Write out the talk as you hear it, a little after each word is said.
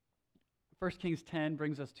1 Kings 10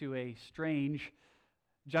 brings us to a strange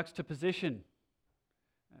juxtaposition.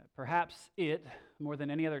 Perhaps it, more than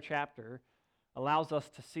any other chapter, allows us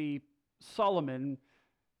to see Solomon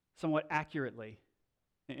somewhat accurately.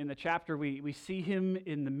 In the chapter, we see him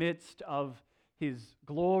in the midst of his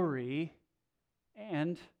glory,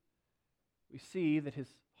 and we see that his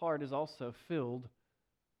heart is also filled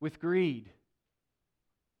with greed.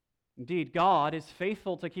 Indeed, God is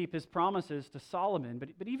faithful to keep his promises to Solomon,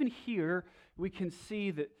 but even here we can see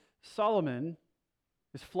that Solomon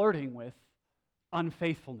is flirting with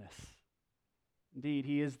unfaithfulness. Indeed,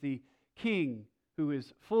 he is the king who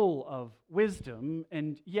is full of wisdom,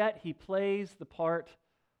 and yet he plays the part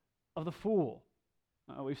of the fool.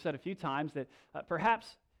 We've said a few times that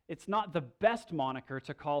perhaps it's not the best moniker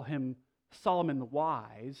to call him Solomon the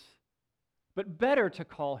Wise, but better to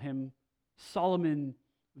call him Solomon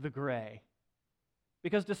the Gray.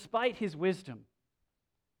 Because despite his wisdom,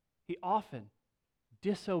 he often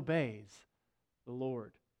disobeys the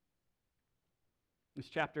Lord. This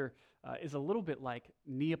chapter is a little bit like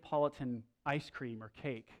Neapolitan ice cream or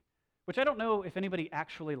cake, which I don't know if anybody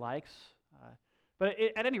actually likes, but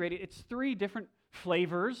at any rate, it's three different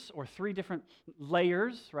flavors or three different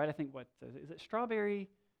layers, right? I think, is it strawberry,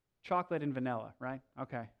 chocolate, and vanilla, right?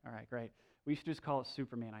 Okay, all right, great. We used to just call it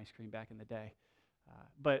Superman ice cream back in the day.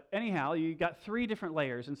 But anyhow, you got three different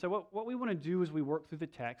layers. And so what we want to do as we work through the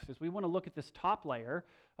text is we want to look at this top layer,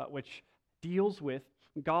 which deals with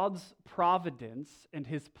God's providence and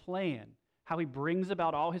his plan, how he brings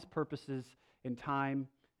about all his purposes in time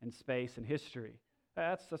and space and history.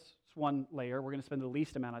 That's one layer. We're going to spend the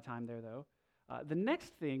least amount of time there, though. The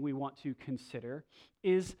next thing we want to consider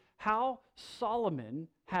is how Solomon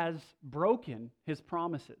has broken his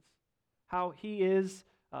promises, how he is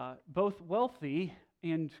both wealthy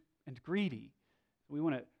and greedy. We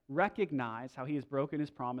want to recognize how he has broken his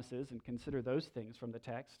promises and consider those things from the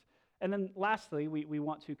text. And then lastly, we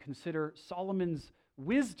want to consider Solomon's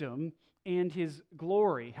wisdom and his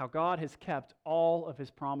glory, how God has kept all of his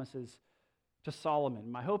promises to Solomon.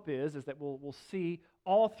 My hope is that we'll see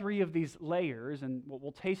all three of these layers, and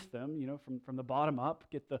we'll taste them, from the bottom up,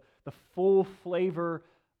 get the full flavor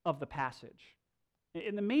of the passage.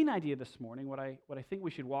 And the main idea this morning, what I think we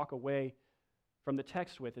should walk away from the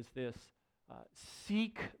text with is this: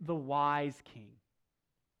 seek the wise king.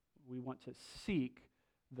 We want to seek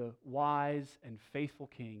the wise and faithful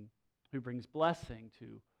king who brings blessing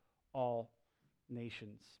to all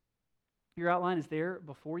nations. Your outline is there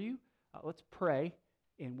before you. Let's pray,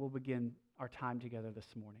 and we'll begin our time together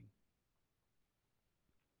this morning.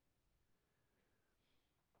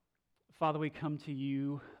 Father, we come to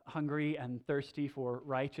you hungry and thirsty for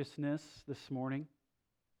righteousness this morning.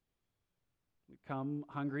 We come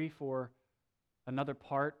hungry for another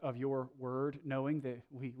part of your word, knowing that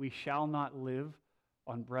we shall not live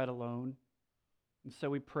on bread alone. And so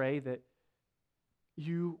we pray that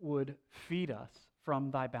you would feed us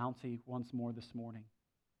from thy bounty once more this morning,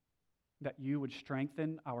 that you would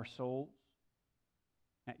strengthen our souls,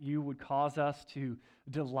 that you would cause us to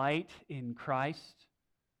delight in Christ,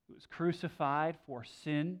 who was crucified for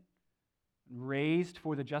sin and raised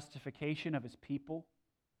for the justification of his people.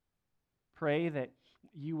 Pray that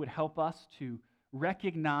you would help us to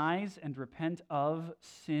recognize and repent of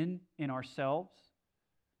sin in ourselves.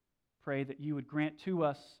 Pray that you would grant to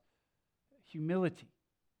us humility,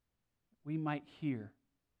 that we might hear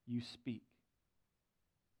you speak.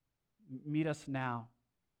 Meet us now.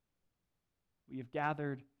 We have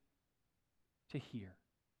gathered to hear.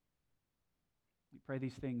 We pray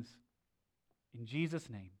these things in Jesus'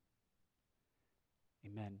 name.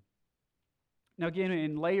 Amen. Now again,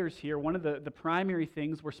 in layers here, one of the primary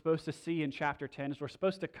things we're supposed to see in chapter 10 is we're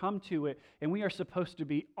supposed to come to it, and we are supposed to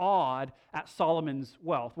be awed at Solomon's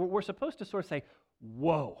wealth. We're supposed to sort of say,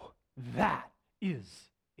 whoa, that is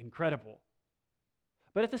incredible.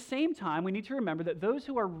 But at the same time, we need to remember that those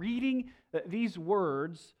who are reading these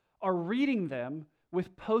words are reading them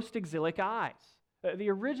with post-exilic eyes. The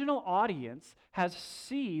original audience has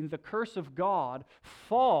seen the curse of God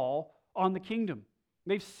fall on the kingdom.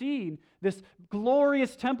 They've seen this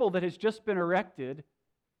glorious temple that has just been erected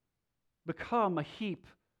become a heap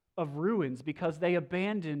of ruins because they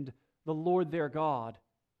abandoned the Lord their God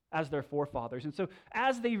as their forefathers. And so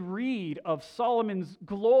as they read of Solomon's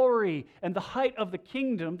glory and the height of the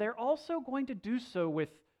kingdom, they're also going to do so with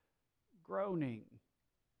groaning.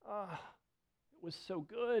 It was so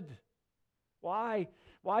good. Why?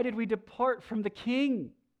 Why did we depart from the king?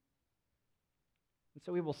 And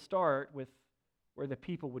so we will start with where the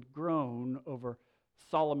people would groan over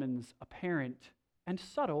Solomon's apparent and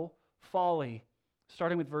subtle folly.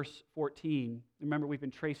 starting with verse 14. Remember, we've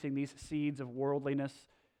been tracing these seeds of worldliness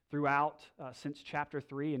throughout since chapter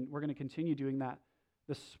 3, and we're going to continue doing that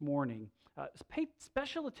this morning. Pay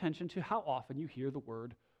special attention to how often you hear the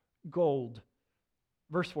word gold.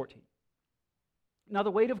 Verse 14. Now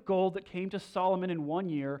the weight of gold that came to Solomon in 1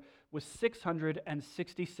 year was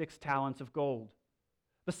 666 talents of gold.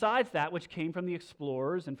 Besides that which came from the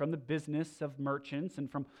explorers and from the business of merchants and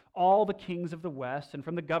from all the kings of the west and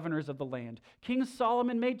from the governors of the land, King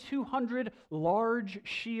Solomon made 200 large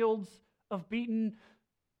shields of beaten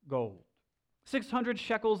gold. 600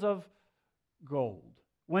 shekels of gold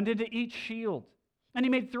went into each shield. And he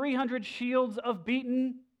made 300 shields of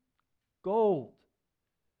beaten gold.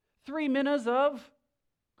 3 minas of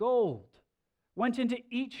gold went into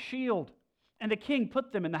each shield. And the king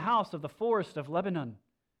put them in the house of the forest of Lebanon.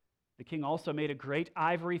 The king also made a great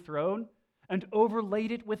ivory throne and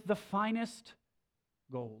overlaid it with the finest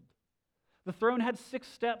gold. The throne had 6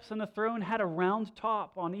 steps, and the throne had a round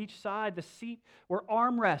top on each side. The seat were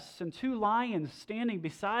armrests, and 2 lions standing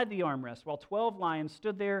beside the armrests, while 12 lions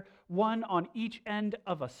stood there, one on each end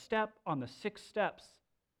of a step on the 6 steps.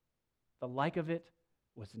 The like of it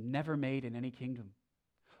was never made in any kingdom.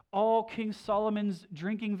 All King Solomon's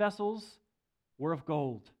drinking vessels were of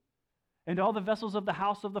gold, and all the vessels of the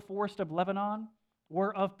house of the forest of Lebanon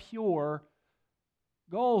were of pure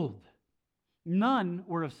gold. None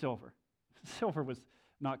were of silver. Silver was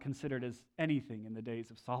not considered as anything in the days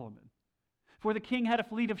of Solomon. For the king had a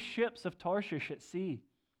fleet of ships of Tarshish at sea,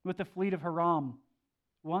 with the fleet of Hiram.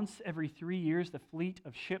 Once every 3 years, the fleet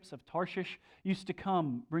of ships of Tarshish used to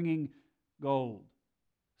come, bringing gold,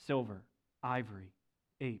 silver, ivory,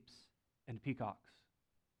 apes, and peacocks.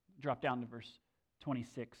 Drop down to verse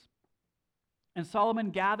 26. And Solomon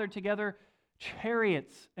gathered together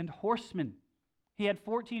chariots and horsemen. He had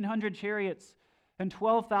 1,400 chariots and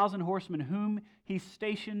 12,000 horsemen, whom he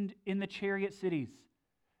stationed in the chariot cities,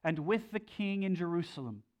 and with the king in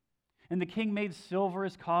Jerusalem. And the king made silver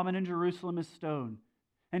as common in Jerusalem as stone,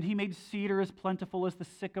 and he made cedar as plentiful as the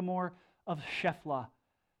sycamore of Shephelah.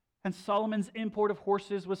 And Solomon's import of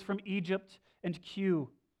horses was from Egypt and Cu.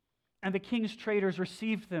 And the king's traders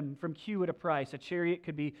received them from Cu at a price. A chariot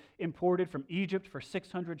could be imported from Egypt for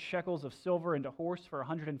 600 shekels of silver, and a horse for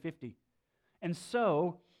 150. And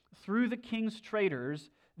so, through the king's traders,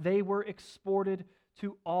 they were exported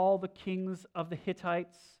to all the kings of the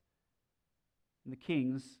Hittites and the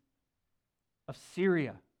kings of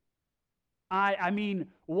Syria. I mean,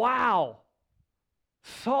 wow!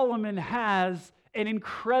 Solomon has an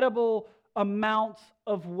incredible amount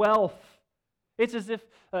of wealth. It's as if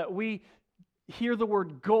we hear the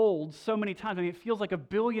word gold so many times. I mean, it feels like 1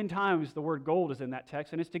 billion times the word gold is in that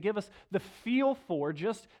text, and it's to give us the feel for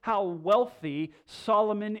just how wealthy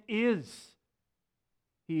Solomon is.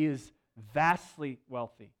 He is vastly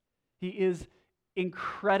wealthy. He is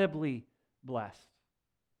incredibly blessed.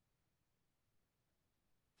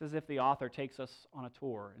 It's as if the author takes us on a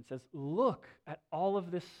tour and says, look at all of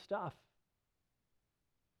this stuff.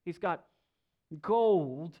 He's got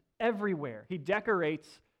gold everywhere. He decorates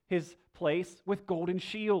his place with golden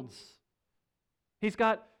shields. He's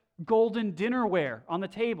got golden dinnerware on the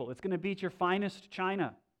table. It's going to beat your finest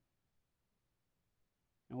china.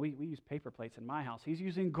 And we use paper plates in my house. He's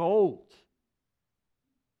using gold.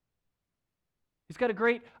 He's got a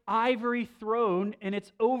great ivory throne, and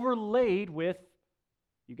it's overlaid with,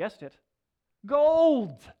 you guessed it,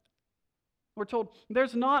 gold. We're told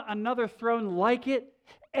there's not another throne like it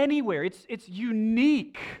anywhere. It's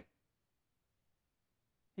unique.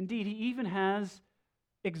 Indeed, he even has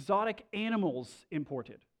exotic animals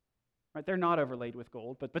imported. Right? They're not overlaid with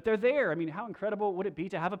gold, but they're there. I mean, how incredible would it be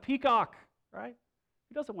to have a peacock, right?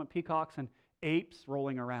 Who doesn't want peacocks and apes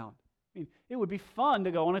rolling around? I mean, it would be fun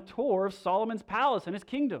to go on a tour of Solomon's palace and his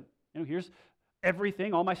kingdom. You know, here's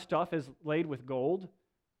everything. All my stuff is laid with gold.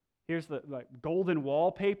 Here's the golden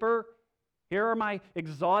wallpaper. Here are my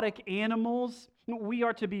exotic animals. We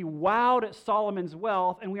are to be wowed at Solomon's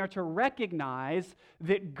wealth, and we are to recognize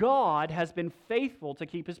that God has been faithful to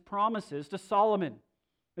keep his promises to Solomon.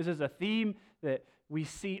 This is a theme that we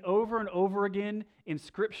see over and over again in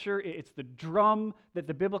Scripture. It's the drum that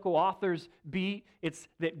the biblical authors beat. It's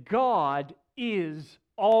that God is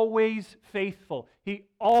always faithful. He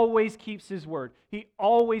always keeps his word. He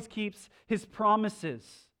always keeps his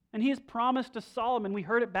promises. And he has promised to Solomon, we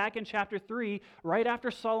heard it back in chapter 3, right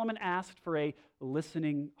after Solomon asked for a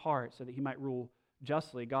listening heart so that he might rule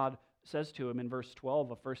justly. God says to him in verse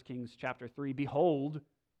 12 of 1 Kings chapter 3, "Behold,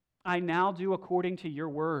 I now do according to your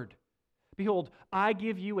word. Behold, I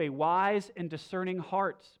give you a wise and discerning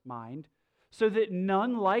heart, mind, so that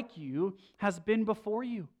none like you has been before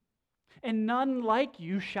you. and none like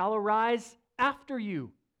you shall arise after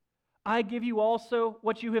you. I give you also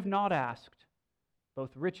what you have not asked,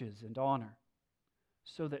 both riches and honor,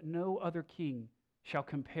 so that no other king shall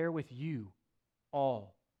compare with you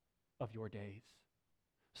all of your days.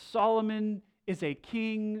 Solomon is a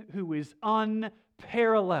king who is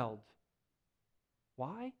unparalleled.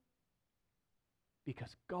 Why?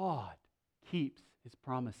 Because God keeps his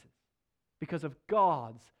promises. Because of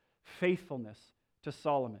God's faithfulness to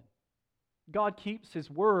Solomon. God keeps his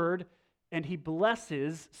word and he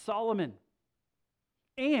blesses Solomon.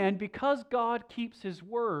 And because God keeps his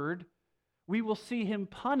word, we will see him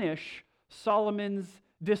punish Solomon's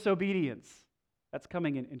disobedience. That's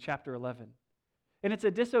coming in chapter 11. And it's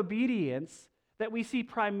a disobedience that we see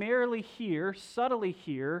primarily here, subtly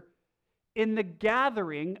here, in the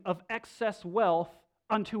gathering of excess wealth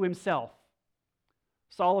unto himself.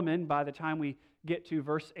 Solomon, by the time we get to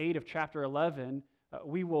verse 8 of chapter 11,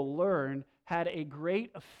 we will learn, had a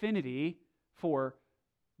great affinity for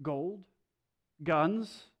gold,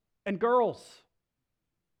 guns, and girls.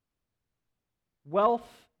 Wealth,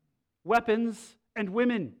 weapons, and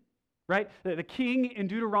women. Right? The king in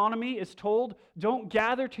Deuteronomy is told, don't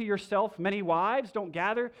gather to yourself many wives, don't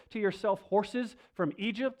gather to yourself horses from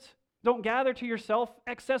Egypt, don't gather to yourself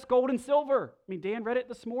excess gold and silver. I mean, Dan read it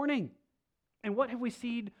this morning. And what have we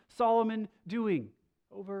seen Solomon doing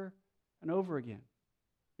over and over again?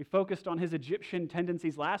 We focused on his Egyptian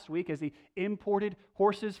tendencies last week as he imported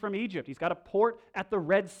horses from Egypt. He's got a port at the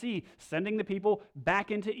Red Sea, sending the people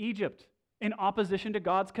back into Egypt in opposition to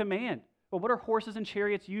God's command. Well, what are horses and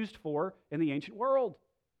chariots used for in the ancient world?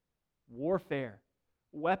 Warfare,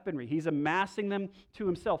 weaponry. He's amassing them to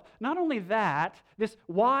himself. Not only that, this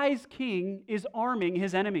wise king is arming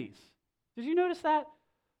his enemies. Did you notice that?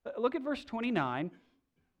 Look at verse 29.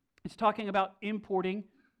 It's talking about importing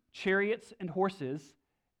chariots and horses,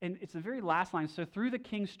 and it's the very last line. So through the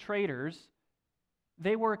king's traders,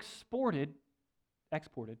 they were exported,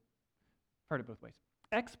 heard it both ways,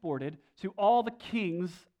 exported to all the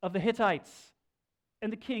kings of the Hittites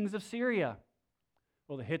and the kings of Syria.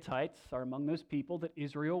 Well, the Hittites are among those people that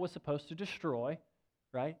Israel was supposed to destroy,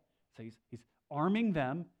 right? So he's arming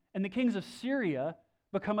them, and the kings of Syria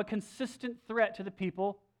become a consistent threat to the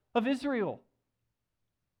people of Israel.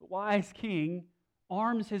 The wise king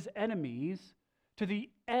arms his enemies to the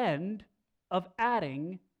end of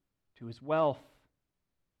adding to his wealth.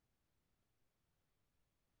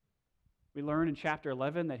 We learn in chapter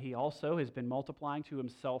 11 that he also has been multiplying to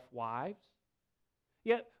himself wives.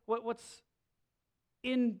 Yet, what's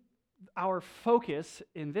in our focus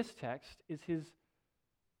in this text is his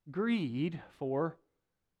greed for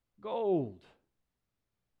gold.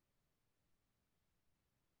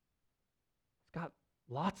 He's got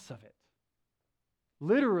lots of it.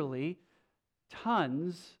 Literally,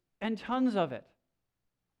 tons and tons of it.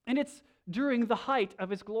 And it's during the height of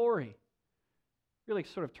his glory. Really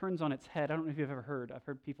sort of turns on its head. I don't know if you've ever heard, I've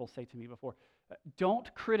heard people say to me before,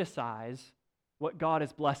 don't criticize what God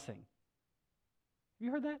is blessing. Have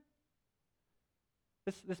you heard that?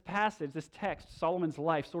 This passage, this text, Solomon's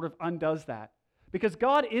life, sort of undoes that. Because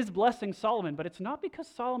God is blessing Solomon, but it's not because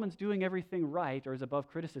Solomon's doing everything right or is above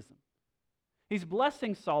criticism. He's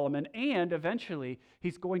blessing Solomon, and eventually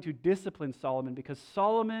he's going to discipline Solomon because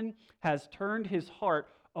Solomon has turned his heart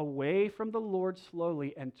away from the Lord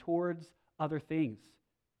slowly and towards other things,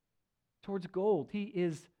 towards gold. He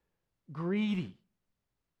is greedy.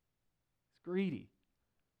 He's greedy.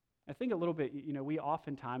 I think a little bit, we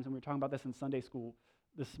oftentimes, and we were talking about this in Sunday school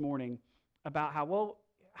this morning, about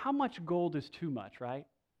how much gold is too much, right?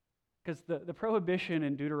 Because the prohibition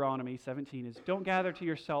in Deuteronomy 17 is don't gather to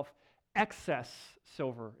yourself excess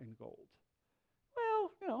silver and gold.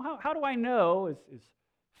 Well, how do I know? Is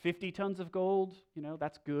 50 tons of gold,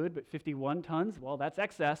 that's good, but 51 tons, well, that's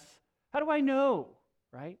excess. How do I know,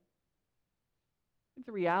 right? I think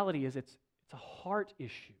the reality is it's a heart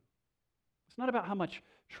issue. It's not about how much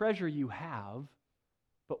treasure you have,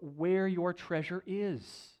 but where your treasure is.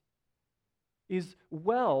 Is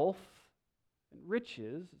wealth and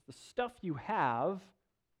riches, the stuff you have,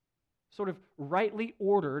 sort of rightly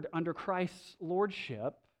ordered under Christ's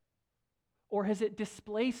lordship, or has it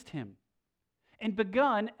displaced him and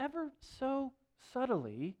begun ever so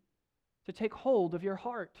subtly to take hold of your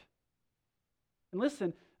heart? And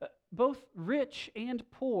listen, both rich and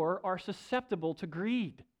poor are susceptible to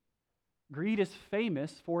greed. Greed is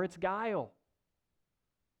famous for its guile.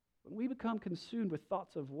 When we become consumed with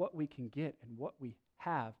thoughts of what we can get and what we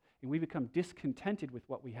have, and we become discontented with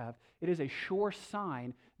what we have, it is a sure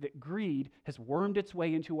sign that greed has wormed its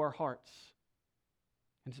way into our hearts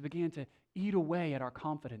and has began to eat away at our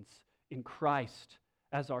confidence in Christ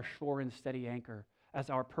as our sure and steady anchor, as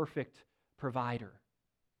our perfect provider.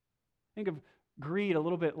 Think of greed a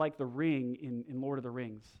little bit like the ring in Lord of the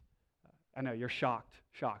Rings. I know, you're shocked,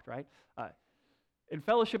 right? In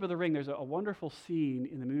Fellowship of the Ring, there's a wonderful scene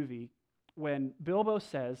in the movie when Bilbo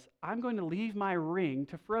says, I'm going to leave my ring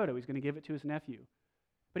to Frodo. He's going to give it to his nephew.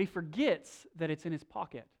 But he forgets that it's in his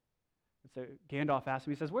pocket. And so Gandalf asks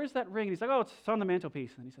him, he says, where's that ring? And he's like, oh, it's on the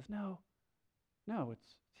mantelpiece. And he says, no,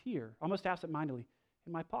 it's here, almost absentmindedly,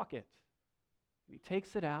 in my pocket. And he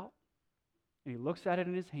takes it out, and he looks at it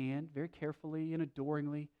in his hand very carefully and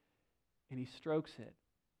adoringly, and he strokes it.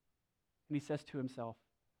 And he says to himself,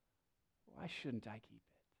 why shouldn't I keep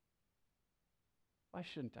it? Why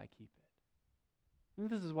shouldn't I keep it? And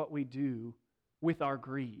this is what we do with our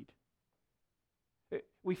greed.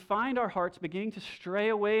 We find our hearts beginning to stray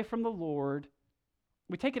away from the Lord.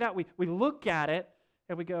 We take it out, we look at it,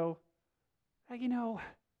 and we go,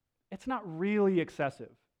 it's not really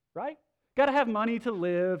excessive, right? Got to have money to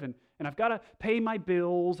live, and I've got to pay my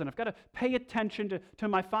bills, and I've got to pay attention to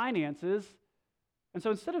my finances. And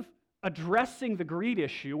so instead of addressing the greed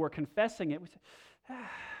issue or confessing it, we say,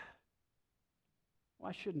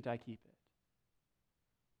 why shouldn't I keep it?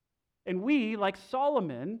 And we, like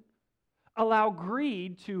Solomon, allow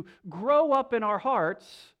greed to grow up in our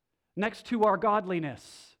hearts next to our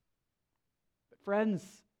godliness. But friends,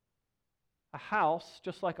 a heart,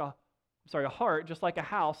 just like a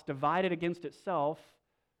house divided against itself,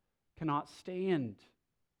 cannot stand.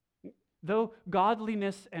 Though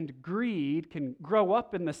godliness and greed can grow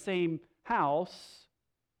up in the same house,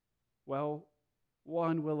 well,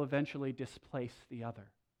 one will eventually displace the other.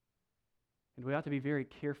 And we ought to be very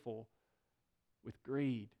careful with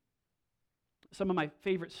greed. Some of my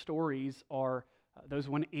favorite stories are those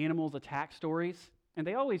when animals attack stories, and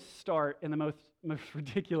they always start in the most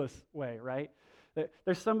ridiculous way, right?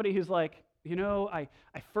 There's somebody who's like, I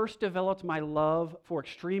first developed my love for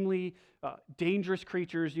extremely dangerous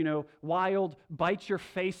creatures, wild, bite your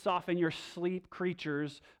face off in your sleep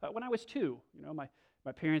creatures when I was 2.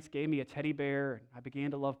 My parents gave me a teddy bear, and I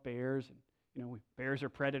began to love bears, and bears are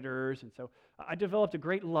predators, and so I developed a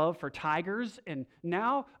great love for tigers, and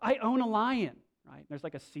now I own a lion, right? There's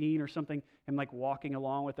like a scene or something, and like walking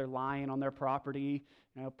along with their lion on their property,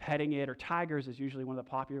 petting it, or tigers is usually one of the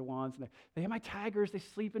popular ones, and they have my tigers, they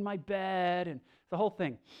sleep in my bed, and the whole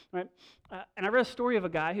thing, right? And I read a story of a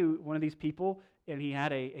guy one of these people, and he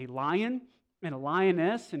had a lion and a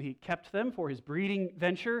lioness, and he kept them for his breeding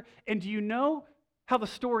venture, and do you know how the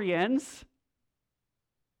story ends?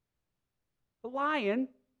 The lion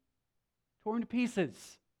torn to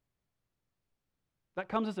pieces. That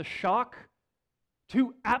comes as a shock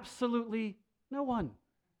to absolutely no one.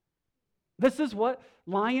 This is what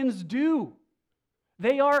lions do.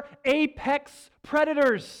 They are apex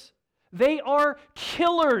predators. They are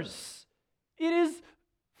killers. It is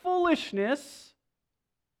foolishness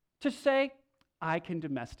to say, I can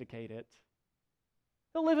domesticate it.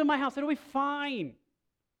 They'll live in my house. It'll be fine.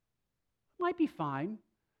 It might be fine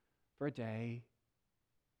for a day,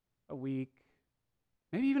 a week,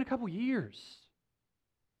 maybe even a couple years.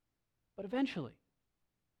 But eventually,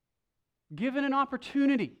 given an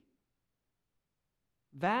opportunity,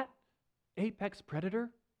 that apex predator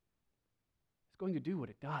is going to do what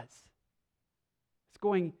it does. It's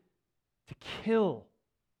going to kill.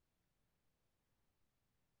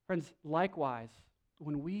 Friends, likewise,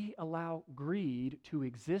 when we allow greed to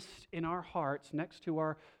exist in our hearts next to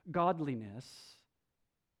our godliness,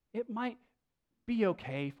 it might be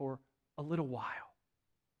okay for a little while.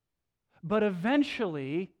 But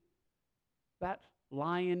eventually, that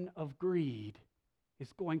lion of greed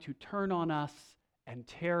is going to turn on us and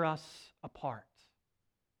tear us apart.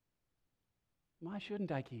 Why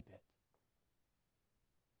shouldn't I keep it?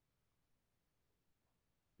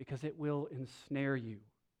 Because it will ensnare you.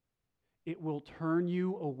 It will turn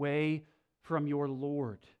you away from your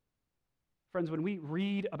Lord. Friends, when we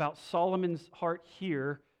read about Solomon's heart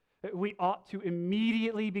here, we ought to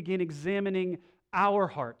immediately begin examining our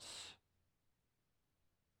hearts.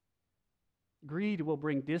 Greed will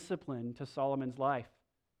bring discipline to Solomon's life.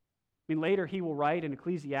 Later he will write in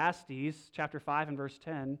Ecclesiastes chapter 5 and verse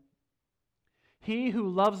 10, he who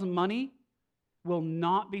loves money will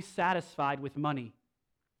not be satisfied with money,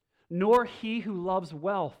 nor he who loves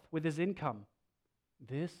wealth with his income.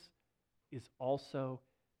 This is also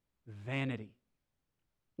vanity.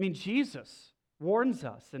 Jesus warns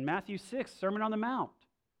us in Matthew 6, Sermon on the Mount,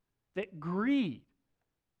 that greed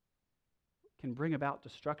can bring about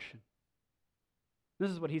destruction. This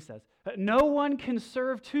is what he says. No one can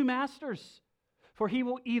serve 2 masters, for he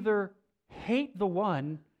will either hate the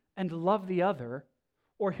one and love the other,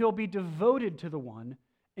 or he'll be devoted to the one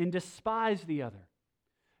and despise the other.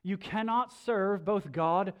 You cannot serve both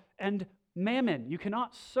God and mammon. You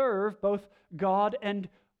cannot serve both God and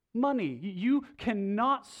money. You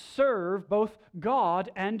cannot serve both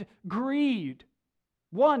God and greed.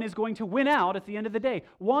 One is going to win out at the end of the day.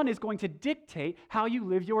 One is going to dictate how you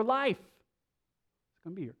live your life. It's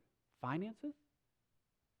going to be your finances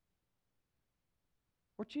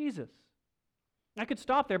or Jesus. I could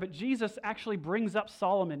stop there, but Jesus actually brings up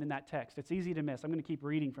Solomon in that text. It's easy to miss. I'm going to keep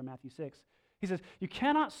reading from Matthew 6. He says, you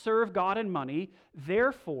cannot serve God and money,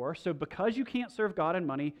 therefore, so because you can't serve God and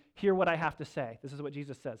money, hear what I have to say. This is what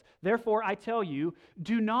Jesus says. Therefore, I tell you,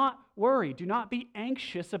 do not worry, do not be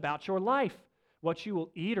anxious about your life, what you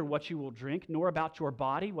will eat or what you will drink, nor about your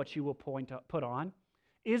body, what you will put on.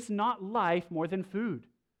 Is not life more than food,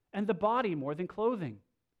 and the body more than clothing?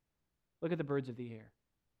 Look at the birds of the air.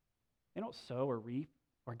 They don't sow or reap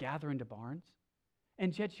or gather into barns,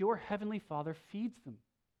 and yet your heavenly Father feeds them.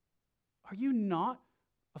 Are you not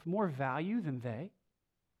of more value than they?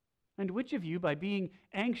 And which of you, by being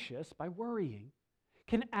anxious, by worrying,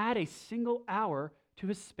 can add a single hour to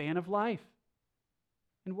his span of life?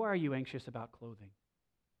 And why are you anxious about clothing?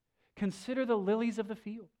 Consider the lilies of the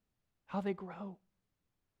field, how they grow.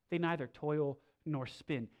 They neither toil nor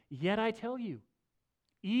spin. Yet I tell you,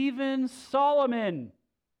 even Solomon,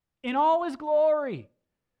 in all his glory,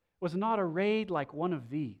 was not arrayed like one of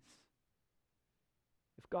these.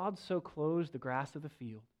 If God so clothes the grass of the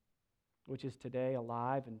field, which is today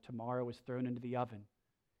alive and tomorrow is thrown into the oven,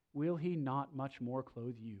 will he not much more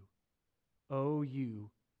clothe you, O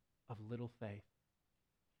you of little faith?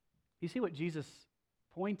 You see what Jesus'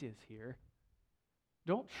 point is here?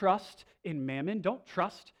 Don't trust in mammon. Don't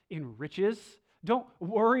trust in riches. Don't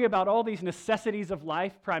worry about all these necessities of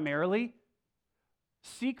life primarily.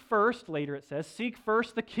 Seek first, later it says, seek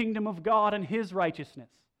first the kingdom of God and his righteousness.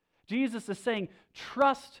 Jesus is saying,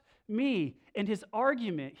 trust me. And his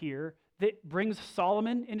argument here that brings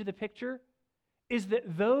Solomon into the picture is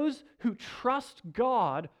that those who trust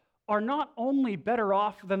God are not only better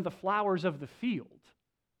off than the flowers of the field,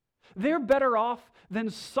 they're better off than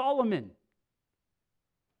Solomon,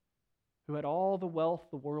 who had all the wealth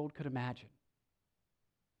the world could imagine.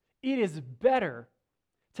 It is better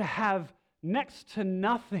to have next to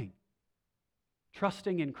nothing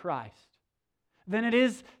trusting in Christ than it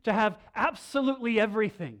is to have absolutely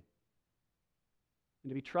everything and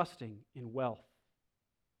to be trusting in wealth.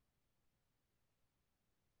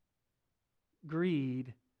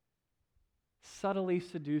 Greed subtly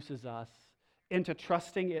seduces us into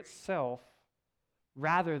trusting itself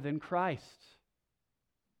rather than Christ.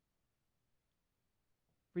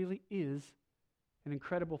 Really is an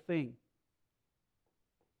incredible thing.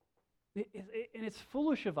 And it's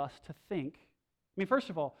foolish of us to think. I mean, first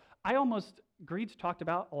of all, greed's talked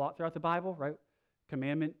about a lot throughout the Bible, right?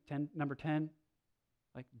 Commandment number 10,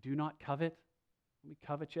 like do not covet, don't be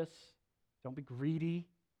covetous, don't be greedy.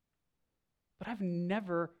 But I've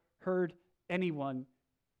never heard anyone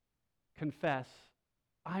confess,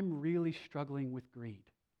 I'm really struggling with greed.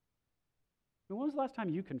 I mean, when was the last time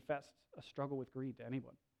you confessed a struggle with greed to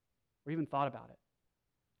anyone or even thought about it?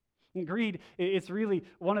 And greed, it's really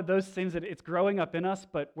one of those things that it's growing up in us,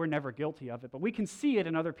 but we're never guilty of it. But we can see it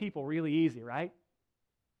in other people really easy, right?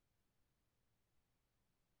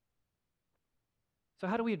 So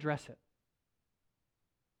how do we address it?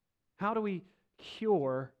 How do we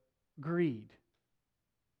cure greed?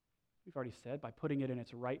 We've already said, by putting it in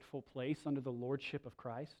its rightful place under the lordship of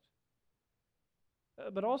Christ.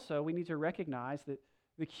 But also, we need to recognize that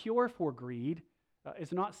the cure for greed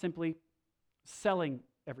is not simply selling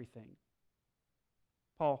everything.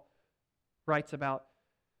 Paul writes about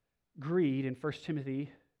greed in 1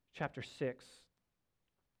 Timothy chapter 6.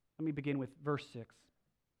 Let me begin with verse 6.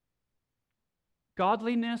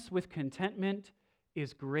 Godliness with contentment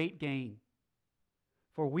is great gain,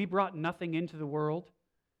 for we brought nothing into the world,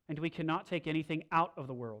 and we cannot take anything out of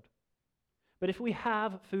the world. But if we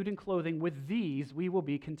have food and clothing, with these we will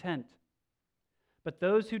be content. But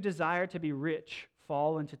those who desire to be rich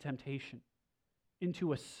fall into temptation,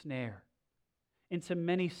 into a snare, into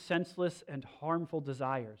many senseless and harmful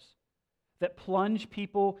desires that plunge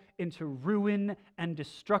people into ruin and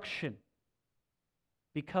destruction,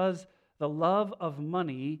 because the love of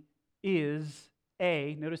money is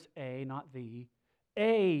notice A, not the,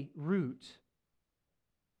 a root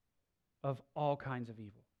of all kinds of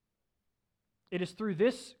evil. It is through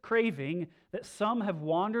this craving that some have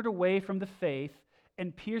wandered away from the faith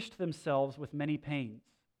and pierced themselves with many pains.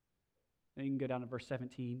 And you can go down to verse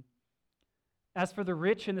 17. As for the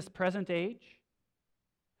rich in this present age,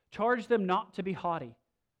 charge them not to be haughty,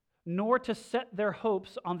 nor to set their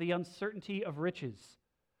hopes on the uncertainty of riches,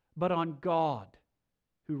 but on God,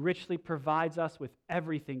 who richly provides us with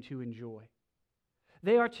everything to enjoy.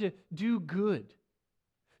 They are to do good,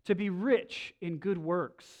 to be rich in good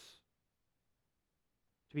works,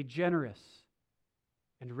 to be generous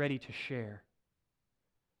and ready to share,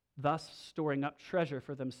 thus storing up treasure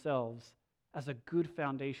for themselves as a good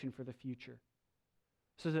foundation for the future,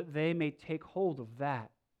 so that they may take hold of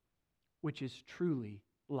that which is truly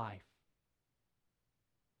life.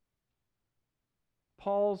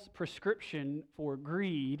 Paul's prescription for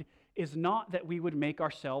greed is not that we would make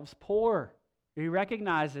ourselves poor. He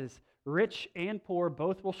recognizes rich and poor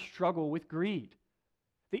both will struggle with greed.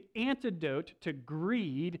 The antidote to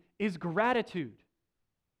greed is gratitude.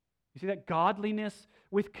 You see that godliness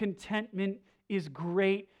with contentment is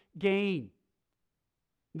great gain.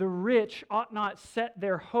 The rich ought not set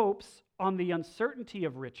their hopes on the uncertainty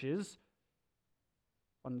of riches,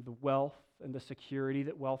 on the wealth and the security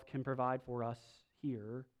that wealth can provide for us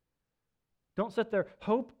here. Don't set their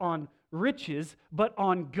hope on riches, but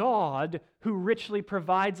on God, who richly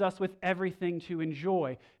provides us with everything to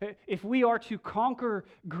enjoy. If we are to conquer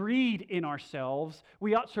greed in ourselves,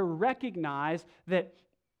 we ought to recognize that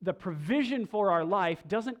the provision for our life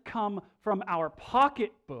doesn't come from our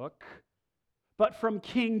pocketbook, but from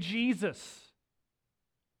King Jesus.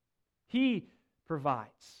 He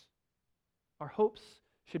provides. Our hopes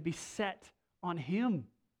should be set on Him.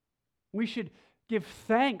 We should give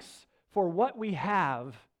thanks for what we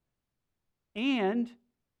have, and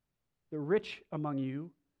the rich among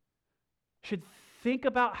you should think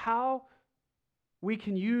about how we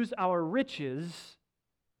can use our riches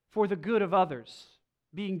for the good of others,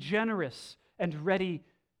 being generous and ready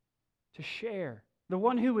to share. The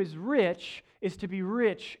one who is rich is to be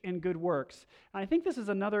rich in good works. And I think this is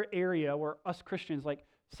another area where us Christians, like,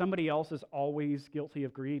 somebody else is always guilty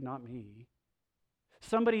of greed, not me.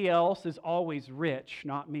 Somebody else is always rich,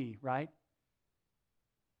 not me, right?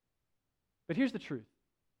 But here's the truth.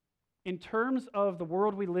 In terms of the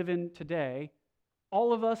world we live in today,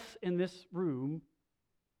 all of us in this room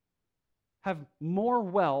have more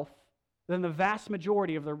wealth than the vast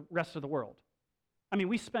majority of the rest of the world. I mean,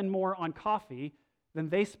 we spend more on coffee than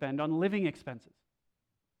they spend on living expenses.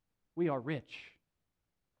 We are rich.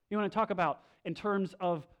 You want to talk about in terms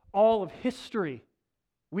of all of history,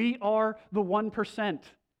 we are the 1%.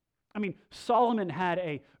 I mean, Solomon had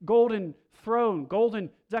a golden throne, golden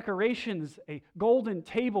decorations, a golden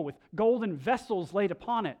table with golden vessels laid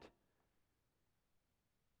upon it.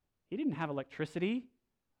 He didn't have electricity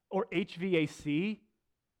or HVAC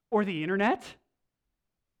or the internet.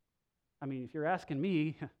 I mean, if you're asking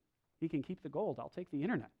me, he can keep the gold. I'll take the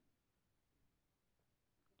internet.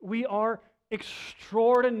 We are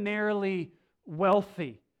extraordinarily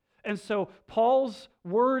wealthy. And so Paul's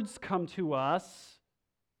words come to us,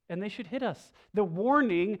 and they should hit us. The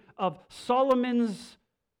warning of Solomon's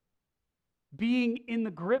being in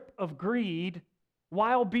the grip of greed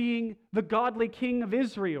while being the godly king of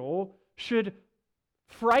Israel should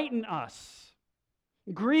frighten us.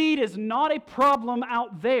 Greed is not a problem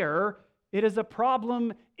out there. It is a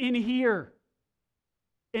problem in here.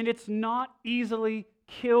 And it's not easily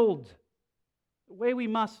killed. The way we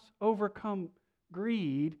must overcome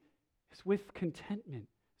greed is with contentment.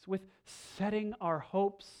 It's with setting our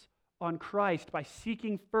hopes on Christ by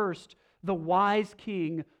seeking first the wise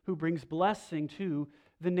king who brings blessing to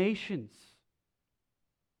the nations.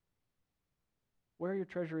 Where your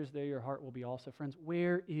treasure is, there your heart will be also. Friends,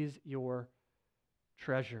 where is your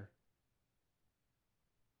treasure?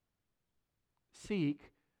 Seek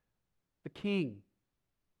the king.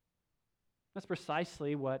 That's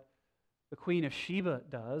precisely what the Queen of Sheba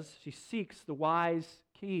does. She seeks the wise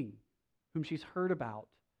king whom she's heard about.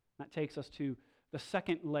 That takes us to the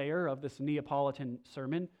second layer of this Neapolitan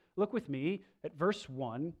sermon. Look with me at verse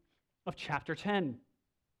 1 of chapter 10.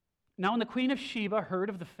 Now when the Queen of Sheba heard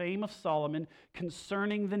of the fame of Solomon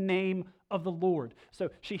concerning the name of the Lord. So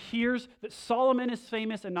she hears that Solomon is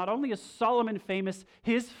famous, and not only is Solomon famous,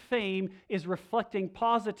 his fame is reflecting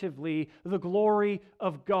positively the glory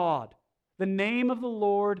of God. The name of the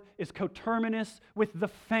Lord is coterminous with the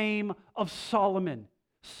fame of Solomon.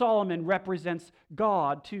 Solomon represents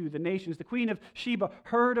God to the nations. The Queen of Sheba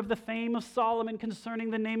heard of the fame of Solomon concerning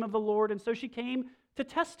the name of the Lord, and so she came to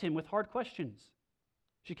test him with hard questions.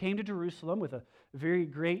 She came to Jerusalem with a very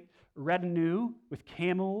great retinue, with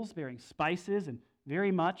camels bearing spices and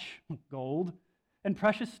very much gold and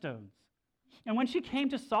precious stones. And when she came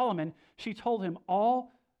to Solomon, she told him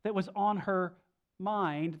all that was on her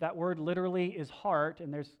mind. That word literally is heart,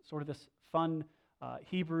 and there's sort of this fun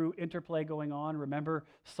Hebrew interplay going on. Remember,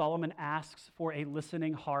 Solomon asks for a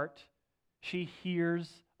listening heart. She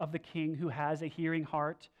hears of the king who has a hearing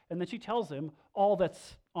heart, and then she tells him all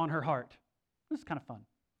that's on her heart. This is kind of fun.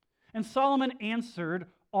 And Solomon answered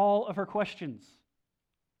all of her questions.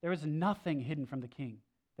 There was nothing hidden from the king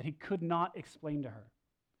that he could not explain to her.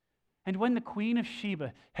 And when the queen of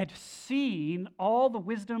Sheba had seen all the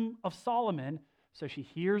wisdom of Solomon, so she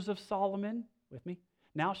hears of Solomon, with me,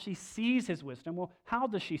 now she sees his wisdom. Well, how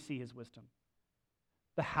does she see his wisdom?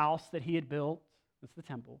 The house that he had built, that's the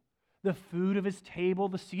temple, the food of his table,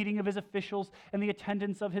 the seating of his officials, and the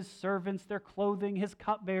attendance of his servants, their clothing, his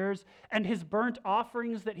cupbearers, and his burnt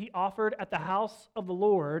offerings that he offered at the house of the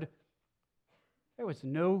Lord. There was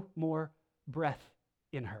no more breath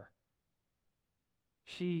in her.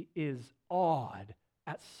 She is awed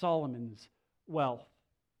at Solomon's wealth.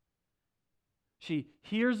 She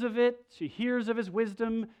hears of it. She hears of his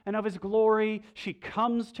wisdom and of his glory. She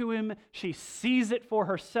comes to him. She sees it for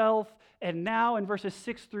herself. And now in verses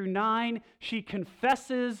 6 through 9, she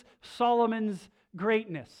confesses Solomon's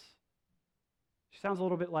greatness. She sounds a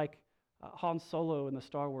little bit like Han Solo in the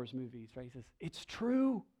Star Wars movies, right? He says, "It's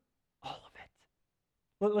true, all of it."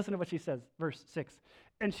 Listen to what she says, verse 6.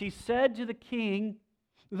 And she said to the king,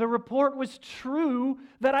 "The report was true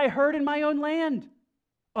that I heard in my own land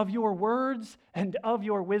of your words and of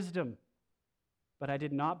your wisdom. But I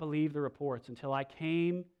did not believe the reports until I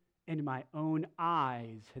came and my own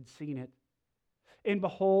eyes had seen it. And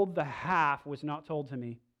behold, the half was not told to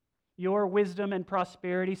me. Your wisdom and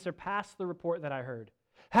prosperity surpass the report that I heard.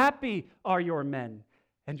 Happy are your men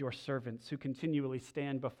and your servants who continually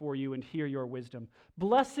stand before you and hear your wisdom.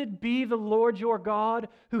 Blessed be the Lord your God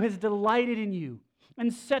who has delighted in you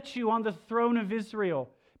and set you on the throne of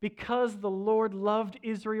Israel. Because the Lord loved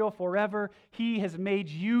Israel forever, he has made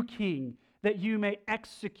you king, that you may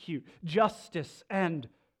execute justice and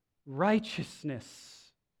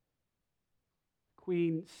righteousness." The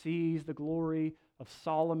queen sees the glory of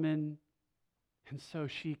Solomon, and so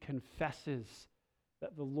she confesses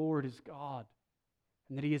that the Lord is God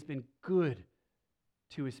and that he has been good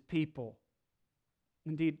to his people.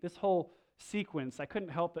 Indeed, this whole sequence, I couldn't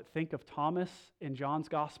help but think of Thomas in John's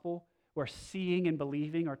gospel, where seeing and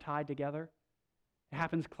believing are tied together. It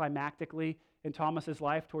happens climactically in Thomas's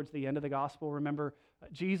life towards the end of the gospel. Remember,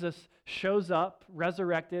 Jesus shows up,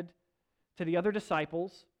 resurrected, to the other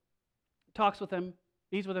disciples, talks with them,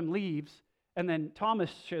 eats with them, leaves, and then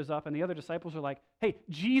Thomas shows up, and the other disciples are like, "Hey,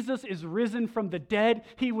 Jesus is risen from the dead.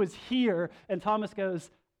 He was here." And Thomas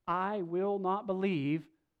goes, "I will not believe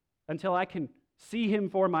until I can see him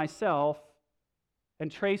for myself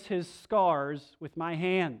and trace his scars with my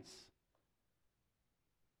hands."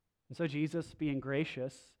 And so Jesus, being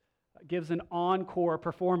gracious, gives an encore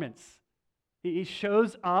performance. He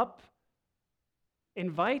shows up,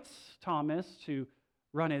 invites Thomas to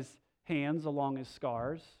run his hands along his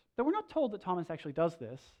scars. Though we're not told that Thomas actually does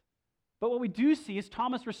this. But what we do see is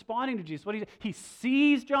Thomas responding to Jesus. He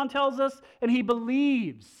sees, John tells us, and he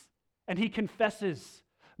believes, and he confesses,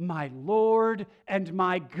 "My Lord and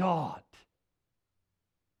my God."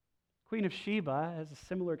 Queen of Sheba has a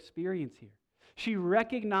similar experience here. She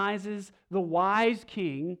recognizes the wise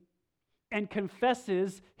king and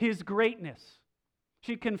confesses his greatness.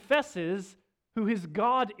 She confesses who his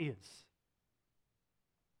God is.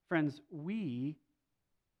 Friends, we,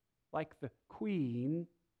 like the queen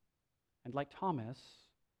and like Thomas,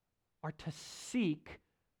 are to seek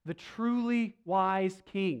the truly wise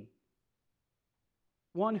king,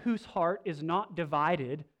 one whose heart is not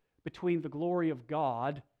divided between the glory of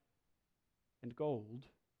God and gold,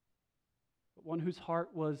 but one whose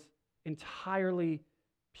heart was entirely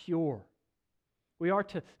pure. We are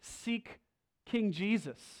to seek King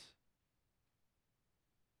Jesus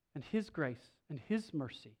and his grace and his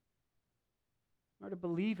mercy. We are to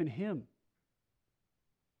believe in him.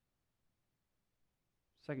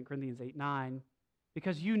 2 Corinthians 8:9,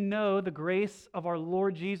 because you know the grace of our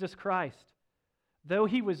Lord Jesus Christ. Though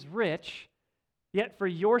he was rich, yet for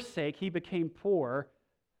your sake he became poor,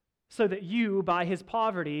 so that you, by his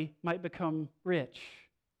poverty, might become rich.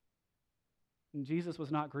 And Jesus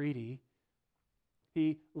was not greedy.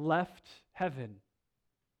 He left heaven,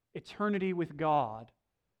 eternity with God,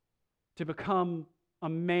 to become a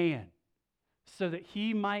man, so that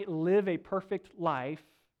he might live a perfect life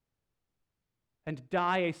and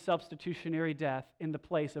die a substitutionary death in the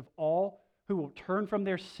place of all who will turn from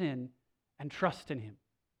their sin and trust in him.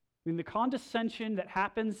 I mean, the condescension that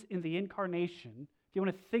happens in the incarnation, if you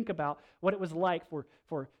want to think about what it was like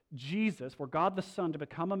for Jesus, for God the Son to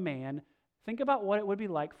become a man, think about what it would be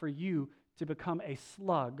like for you to become a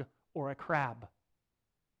slug or a crab.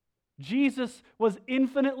 Jesus was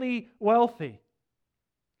infinitely wealthy,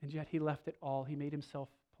 and yet he left it all. He made himself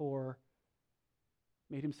poor,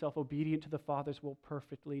 made himself obedient to the Father's will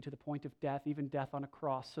perfectly, to the point of death, even death on a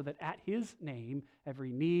cross, so that at his name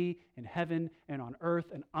every knee in heaven and on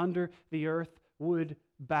earth and under the earth would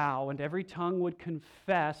bow, and every tongue would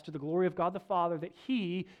confess to the glory of God the Father that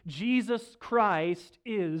he, Jesus Christ,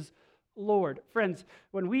 is Lord. Friends,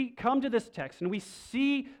 when we come to this text and we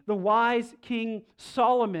see the wise King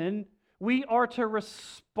Solomon, we are to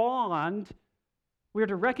respond, we are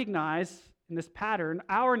to recognize in this pattern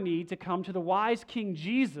our need to come to the wise King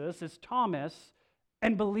Jesus as Thomas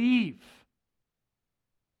and believe.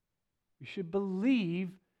 We should believe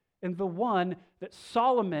in the one that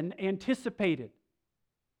Solomon anticipated.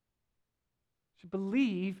 We should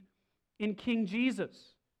believe in King Jesus.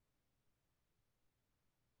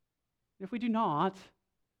 If we do not,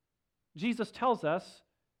 Jesus tells us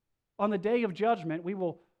on the day of judgment we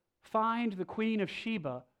will find the Queen of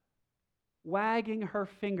Sheba wagging her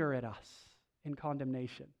finger at us in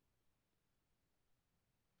condemnation.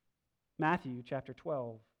 Matthew chapter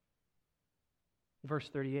 12, verse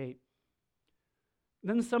 38.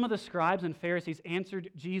 Then some of the scribes and Pharisees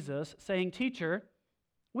answered Jesus, saying, "Teacher,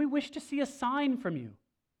 we wish to see a sign from you."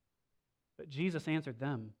 But Jesus answered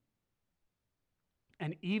them,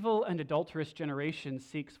 "An evil and adulterous generation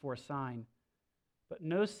seeks for a sign, but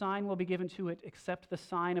no sign will be given to it except the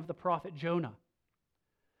sign of the prophet Jonah.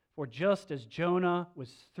 For just as Jonah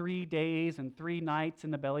was 3 days and 3 nights in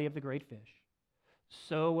the belly of the great fish,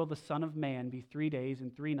 so will the Son of Man be 3 days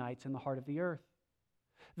and 3 nights in the heart of the earth.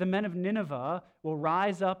 The men of Nineveh will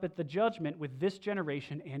rise up at the judgment with this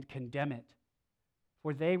generation and condemn it,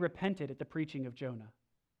 for they repented at the preaching of Jonah.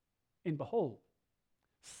 And behold,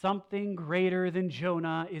 something greater than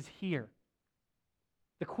Jonah is here.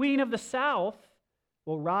 The queen of the south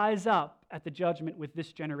will rise up at the judgment with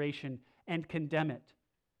this generation and condemn it.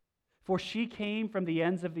 For she came from the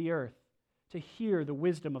ends of the earth to hear the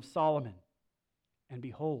wisdom of Solomon. And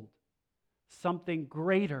behold, something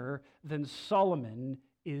greater than Solomon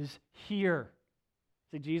is here."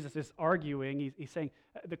 See, Jesus is arguing, he's saying,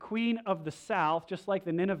 the queen of the south, just like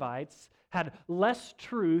the Ninevites, had less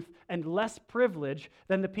truth and less privilege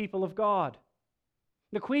than the people of God.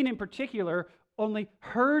 The queen in particular only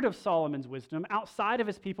heard of Solomon's wisdom outside of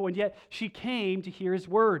his people, and yet she came to hear his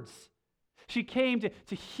words. She came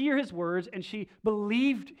to hear his words, and she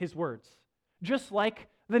believed his words, just like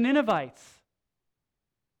the Ninevites.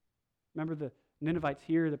 Remember, the Ninevites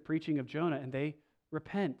hear the preaching of Jonah, and they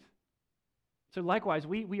repent. So likewise,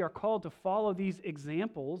 we are called to follow these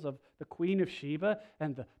examples of the Queen of Sheba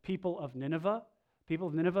and the people of Nineveh. People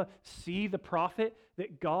of Nineveh see the prophet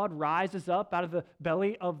that God rises up out of the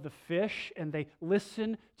belly of the fish, and they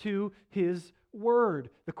listen to his word.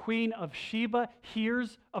 The Queen of Sheba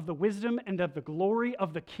hears of the wisdom and of the glory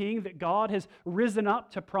of the king that God has risen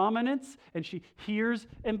up to prominence, and she hears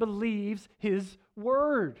and believes his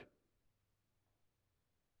word.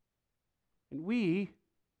 And we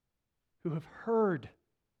who have heard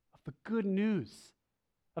of the good news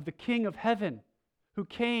of the King of heaven, who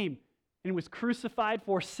came and was crucified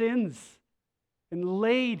for sins and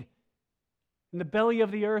laid in the belly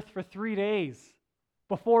of the earth for 3 days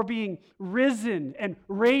before being risen and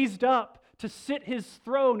raised up to sit his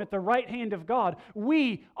throne at the right hand of God,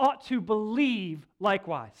 we ought to believe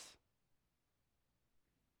likewise.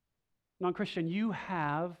 Non-Christian, you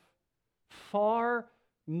have far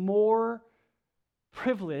more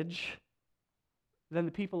privilege than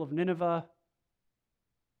the people of Nineveh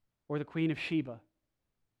or the Queen of Sheba.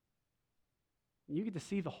 You get to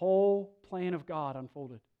see the whole plan of God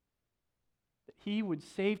unfolded. That he would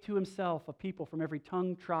save to himself a people from every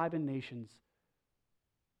tongue, tribe, and nations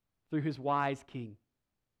through his wise king.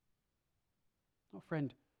 Oh,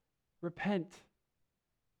 friend, repent.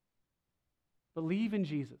 Believe in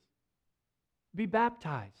Jesus. Be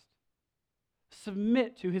baptized.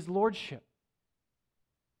 Submit to his lordship.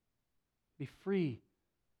 Be free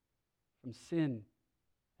from sin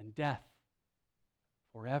and death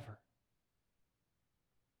forever.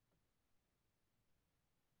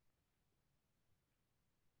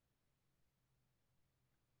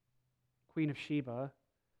 Queen of Sheba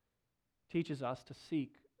teaches us to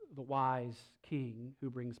seek the wise king who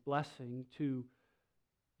brings blessing to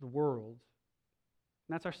the world.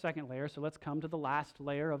 And that's our second layer. So let's come to the last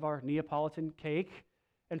layer of our Neapolitan cake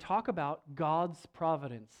and talk about God's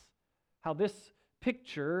providence. How this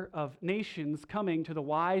picture of nations coming to the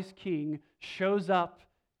wise king shows up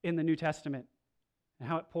in the New Testament, and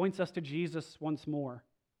how it points us to Jesus once more.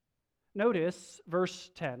 Notice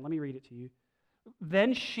verse 10. Let me read it to you.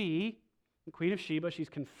 Then she, the Queen of Sheba, she's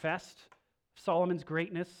confessed Solomon's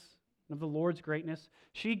greatness and of the Lord's greatness.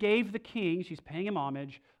 She gave the king, she's paying him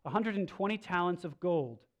homage, 120 talents of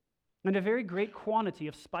gold. and a very great quantity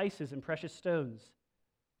of spices and precious stones.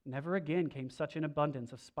 Never again came such an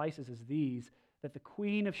abundance of spices as these that the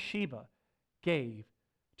queen of Sheba gave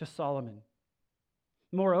to Solomon.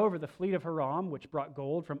 Moreover, the fleet of Hiram, which brought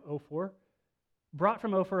gold from Ophir, brought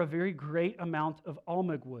from Ophir a very great amount of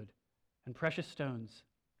almug wood and precious stones.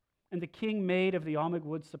 And the king made of the almug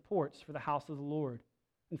wood supports for the house of the Lord,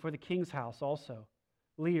 and for the king's house also,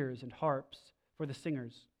 lyres and harps for the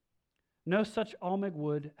singers. No such almug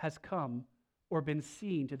wood has come or been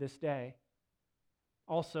seen to this day.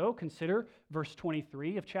 Also, consider verse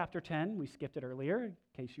 23 of chapter 10. We skipped it earlier, in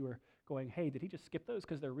case you were going, hey, did he just skip those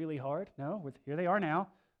because they're really hard? No, here they are now.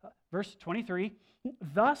 Verse 23,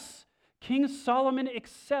 thus King Solomon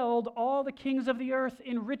excelled all the kings of the earth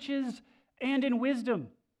in riches and in wisdom.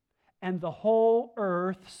 And the whole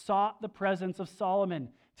earth sought the presence of Solomon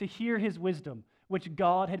to hear his wisdom, which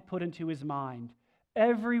God had put into his mind.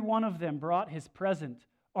 Every one of them brought his present,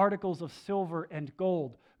 articles of silver and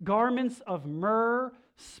gold, garments of myrrh,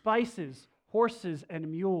 spices, horses, and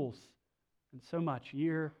mules, and so much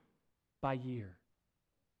year by year.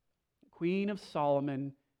 Queen of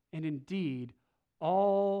Solomon, and indeed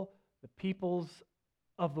all the peoples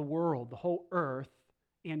of the world, the whole earth,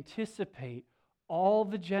 anticipate all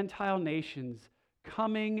the Gentile nations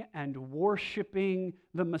coming and worshiping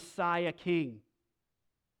the Messiah King.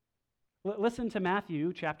 Listen to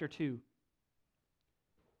Matthew chapter 2.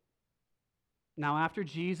 Now, after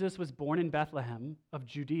Jesus was born in Bethlehem of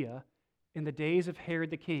Judea, in the days of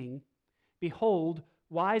Herod the king, behold,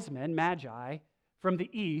 wise men, magi, from the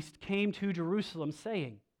east came to Jerusalem,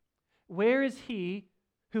 saying, where is he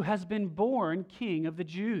who has been born King of the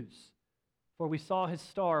Jews? For we saw his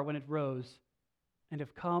star when it rose, and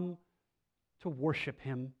have come to worship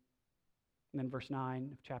him. And then verse 9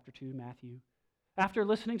 of chapter 2, Matthew. After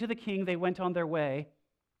listening to the king, they went on their way,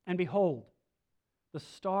 and behold, the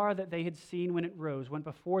star that they had seen when it rose went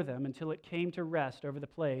before them until it came to rest over the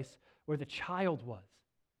place where the child was.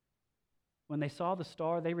 When they saw the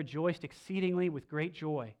star, they rejoiced exceedingly with great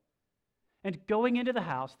joy. And going into the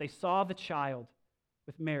house, they saw the child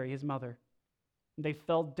with Mary, his mother. And they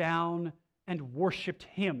fell down and worshiped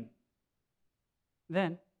him.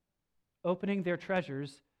 Then, opening their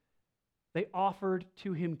treasures, they offered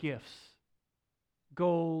to him gifts,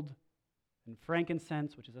 gold and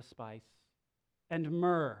frankincense, which is a spice, and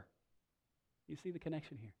myrrh. You see the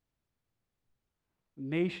connection here.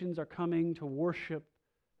 Nations are coming to worship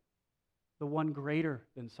the one greater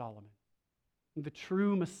than Solomon, the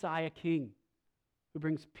true Messiah King, who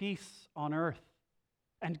brings peace on earth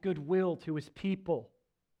and goodwill to his people.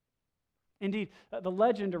 Indeed, the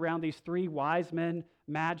legend around these three wise men,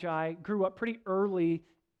 magi, grew up pretty early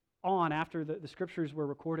on after the scriptures were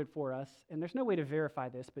recorded for us. And there's no way to verify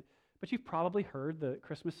this, but you've probably heard the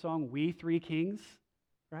Christmas song, We Three Kings,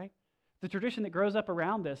 right? The tradition that grows up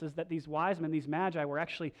around this is that these wise men, these magi, were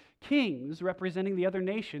actually kings representing the other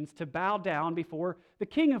nations to bow down before the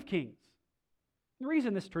King of Kings. The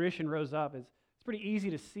reason this tradition rose up is it's pretty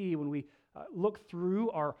easy to see when we look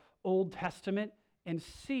through our Old Testament and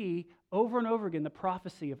see over and over again the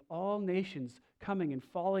prophecy of all nations coming and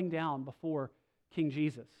falling down before King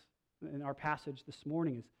Jesus. And our passage this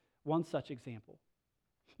morning is one such example.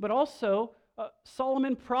 But also,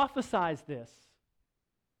 Solomon prophesies this,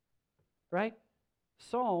 right?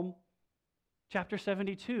 Psalm chapter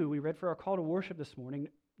 72, we read for our call to worship this morning.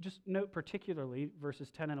 Just note particularly verses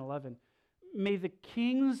 10 and 11. May the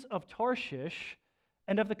kings of Tarshish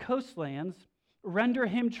and of the coastlands render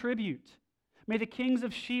him tribute. May the kings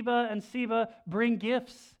of Sheba and Seba bring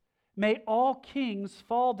gifts. May all kings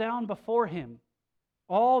fall down before him.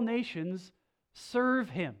 All nations serve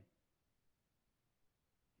him.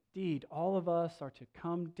 Indeed, all of us are to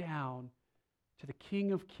come down to the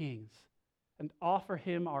King of Kings and offer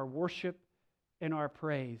him our worship and our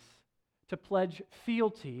praise, to pledge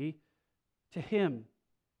fealty to him.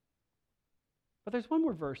 But there's one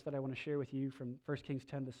more verse that I want to share with you from 1 Kings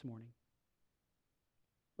 10 this morning.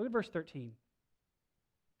 Look at verse 13.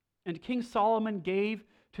 And King Solomon gave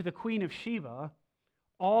to the queen of Sheba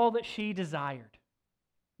all that she desired,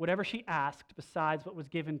 whatever she asked besides what was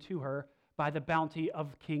given to her by the bounty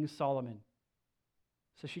of King Solomon.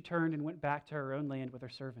 So she turned and went back to her own land with her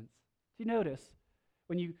servants. Do you notice,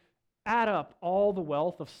 when you add up all the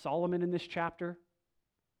wealth of Solomon in this chapter,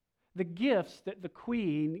 the gifts that the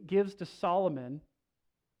queen gives to Solomon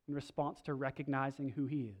in response to recognizing who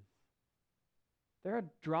he is, they're a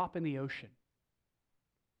drop in the ocean.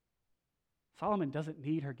 Solomon doesn't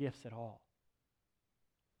need her gifts at all.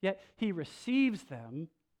 Yet he receives them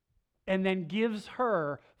and then gives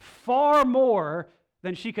her far more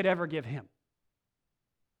than she could ever give him.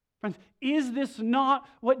 Friends, is this not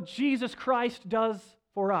what Jesus Christ does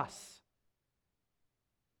for us?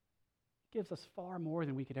 He gives us far more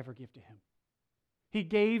than we could ever give to him. He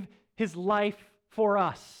gave his life for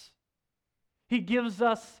us. He gives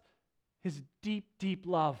us his deep, deep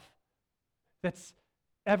love that's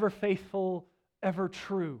ever faithful, ever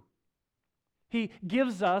true. He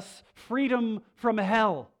gives us freedom from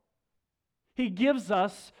hell. He gives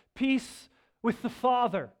us peace with the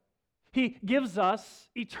Father. He gives us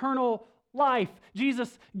eternal life.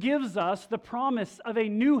 Jesus gives us the promise of a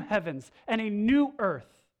new heavens and a new earth.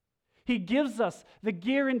 He gives us the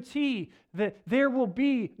guarantee that there will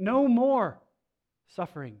be no more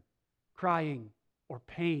suffering, crying, or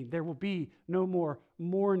pain. There will be no more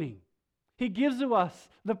mourning. He gives to us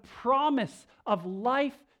the promise of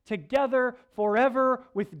life together forever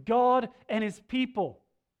with God and his people.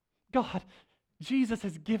 God, Jesus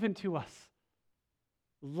has given to us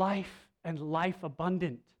life and life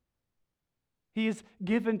abundant. He has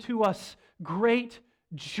given to us great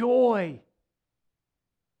joy.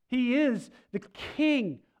 He is the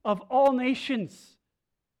King of all nations.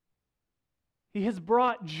 He has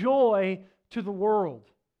brought joy to the world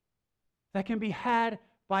that can be had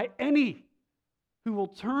by any who will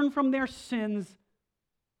turn from their sins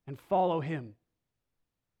and follow him.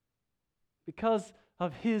 Because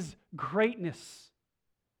of his greatness,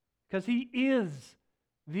 because he is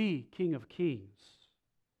the King of Kings,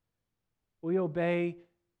 we obey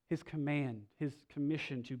his command, his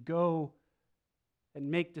commission to go and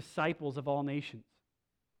make disciples of all nations,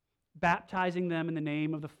 baptizing them in the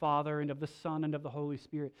name of the Father and of the Son and of the Holy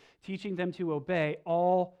Spirit, teaching them to obey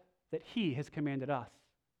all that he has commanded us.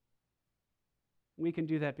 We can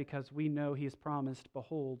do that because we know he has promised,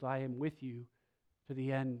 "Behold, I am with you to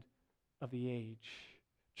the end of the age."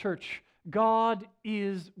 Church, God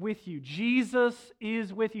is with you. Jesus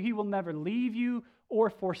is with you. He will never leave you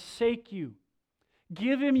or forsake you.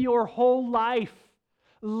 Give him your whole life.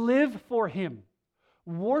 Live for him.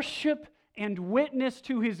 Worship and witness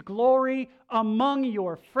to his glory among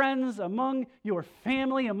your friends, among your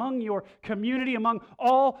family, among your community, among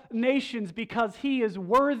all nations, because he is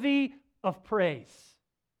worthy of praise.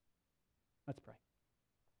 Let's pray.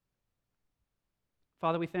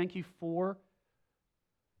 Father, we thank you for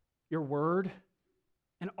your word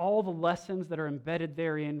and all the lessons that are embedded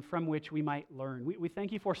therein from which we might learn. We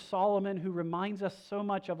thank you for Solomon, who reminds us so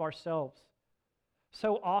much of ourselves.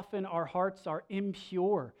 So often our hearts are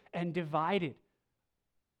impure and divided.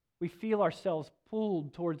 We feel ourselves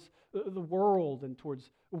pulled towards the world and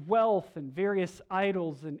towards wealth and various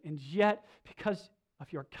idols, and yet, because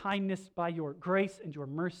of your kindness, by your grace and your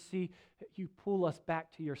mercy, you pull us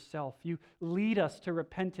back to yourself. You lead us to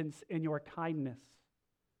repentance in your kindness.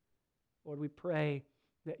 Lord, we pray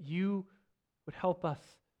that you would help us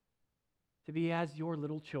to be as your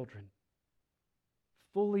little children,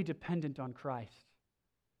 fully dependent on Christ,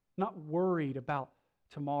 not worried about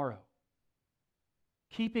tomorrow,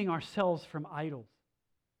 keeping ourselves from idols.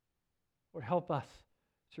 Lord, help us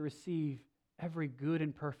to receive every good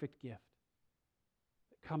and perfect gift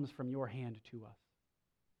that comes from your hand to us.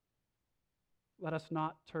 Let us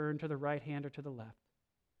not turn to the right hand or to the left,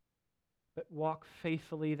 but walk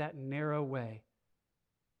faithfully that narrow way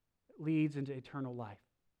that leads into eternal life.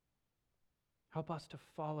 Help us to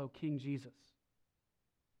follow King Jesus,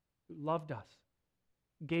 who loved us,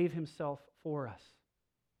 gave himself for us,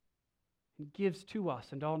 and gives to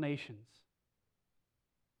us and all nations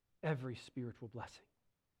every spiritual blessing.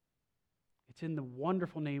 It's in the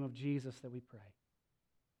wonderful name of Jesus that we pray.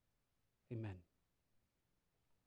 Amen.